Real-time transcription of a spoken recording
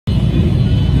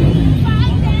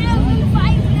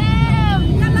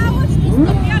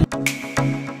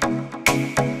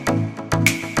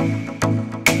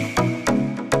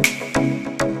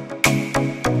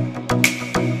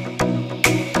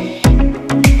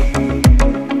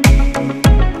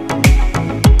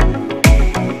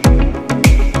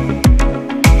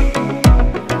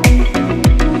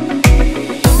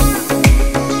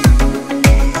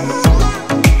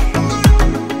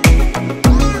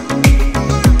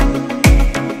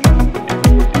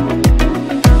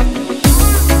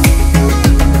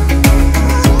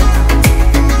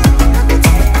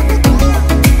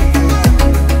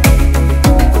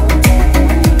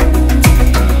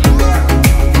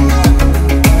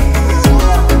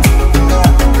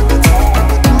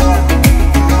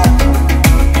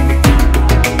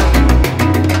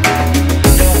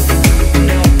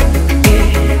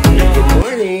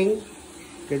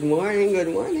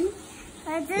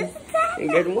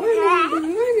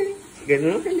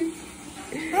Ganun.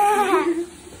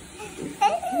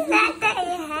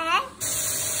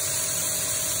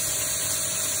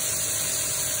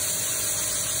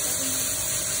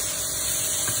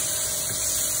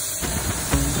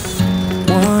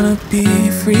 Wanna be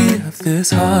free of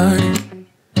this heart,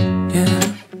 yeah.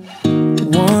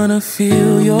 Wanna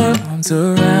feel your arms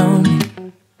around me.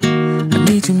 I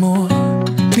need you more,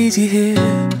 need you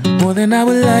here, more than I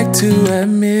would like to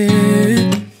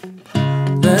admit.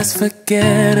 Let's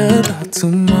forget about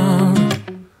tomorrow,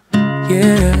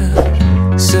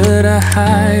 yeah. Should I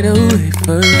hide away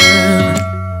forever?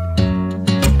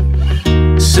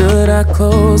 Should I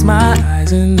close my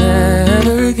eyes and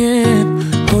never again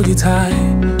hold you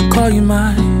tight, call you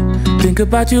mine, think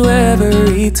about you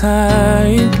every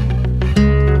time?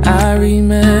 I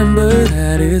remember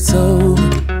that it's over,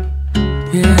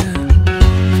 yeah.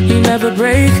 You never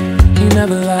break, you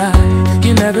never lie,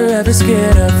 you're never ever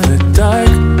scared of the dark.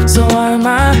 So why am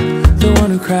I the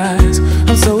one who cries?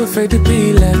 I'm so afraid to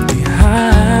be left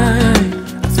behind.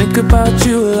 I think about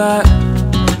you a lot,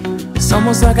 it's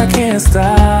almost like I can't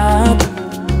stop,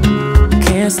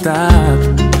 can't stop,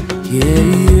 yeah,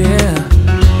 yeah.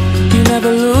 You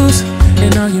never lose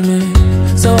an argument,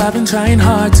 so I've been trying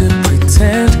hard to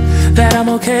pretend that I'm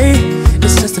okay.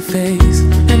 It's just a phase,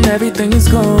 and everything is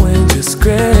going just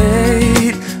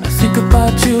great. I think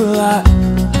about you a lot,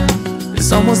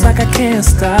 it's almost like I can't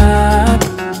stop,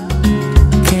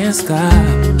 can't stop,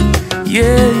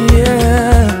 yeah,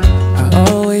 yeah.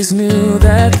 I always knew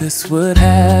that this would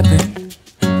happen,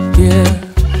 yeah.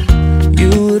 You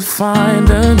would find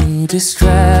a new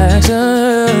distraction.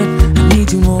 I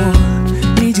need you more,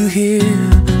 need you here,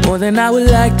 more than I would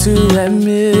like to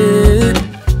admit.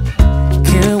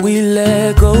 Can we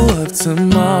let go of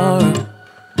tomorrow,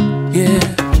 yeah.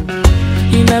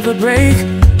 You never break,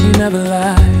 you never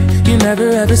lie, you're never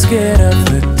ever scared of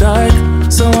the dark.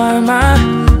 So why am I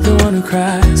the one who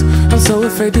cries? I'm so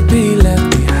afraid to be left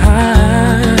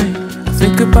behind. I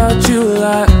think about you a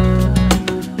lot,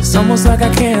 it's almost like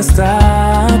I can't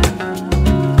stop,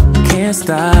 can't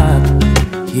stop,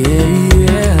 yeah,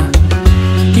 yeah.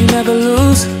 You never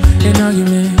lose an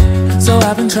argument, so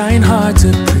I've been trying hard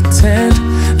to pretend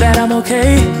that I'm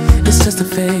okay. It's just a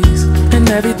phase, and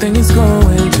everything is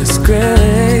going just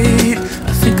great.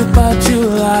 I think about you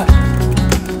a lot,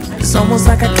 it's almost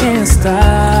like I can't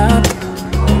stop,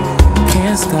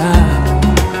 can't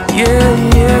stop,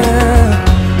 yeah, yeah.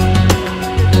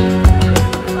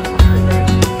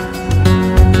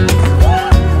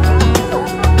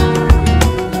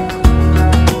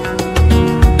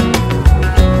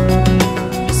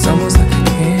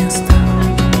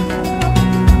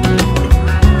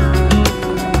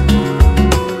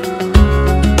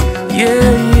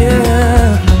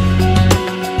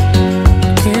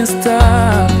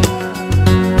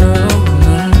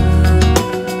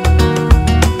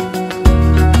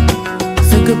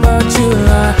 About you a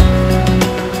lot,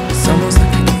 it's almost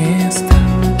like I can't stop,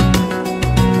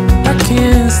 I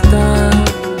can't stop,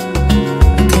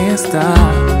 I can't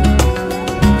stop,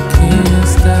 can't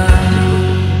stop.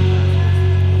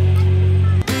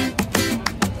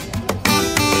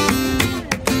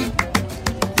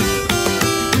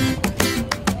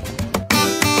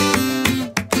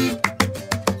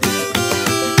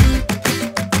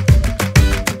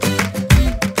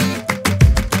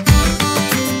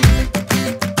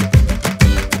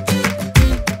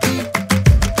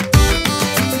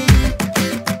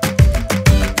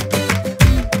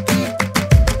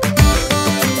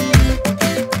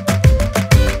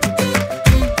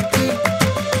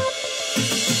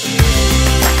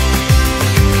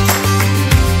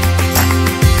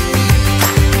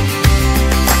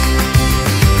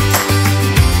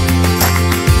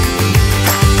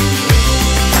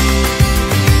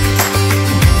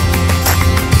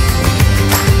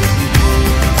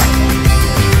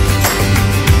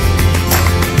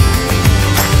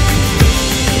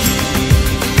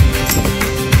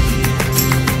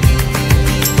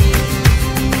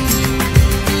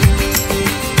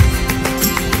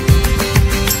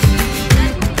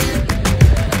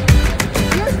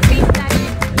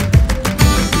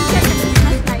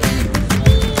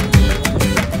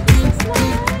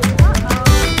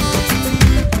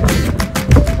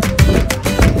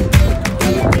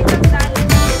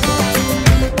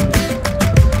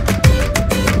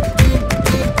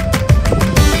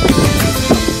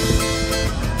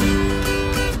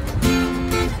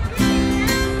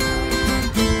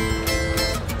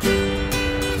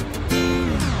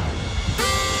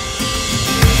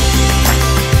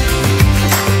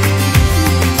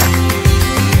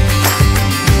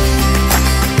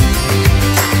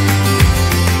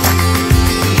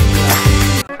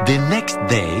 The next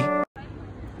day.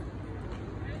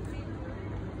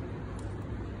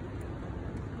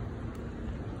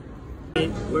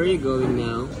 Where are you going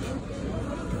now?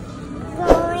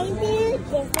 Going to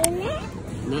Disneyland?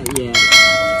 Not yet.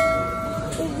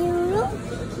 To Europe?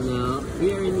 No,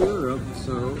 we are in Europe,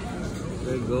 so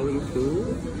we're going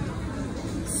to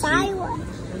Taiwan?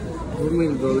 whom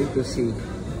we're going to see?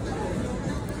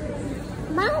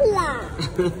 Mala?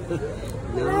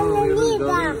 No,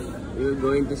 we're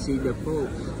going to see the Pope,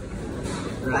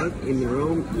 right? In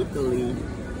Rome, Italy.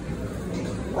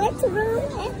 Where's Rome,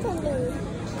 Italy?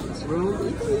 It's Rome,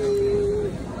 Italy.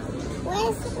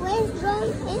 Where's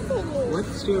Rome, Italy?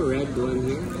 What's your red one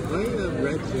here? Why you have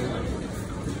red here?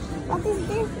 What is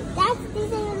this? That's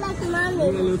Disneyland like mommy.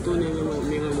 Nilaluto nila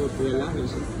lang.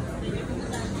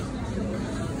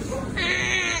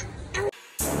 Ah!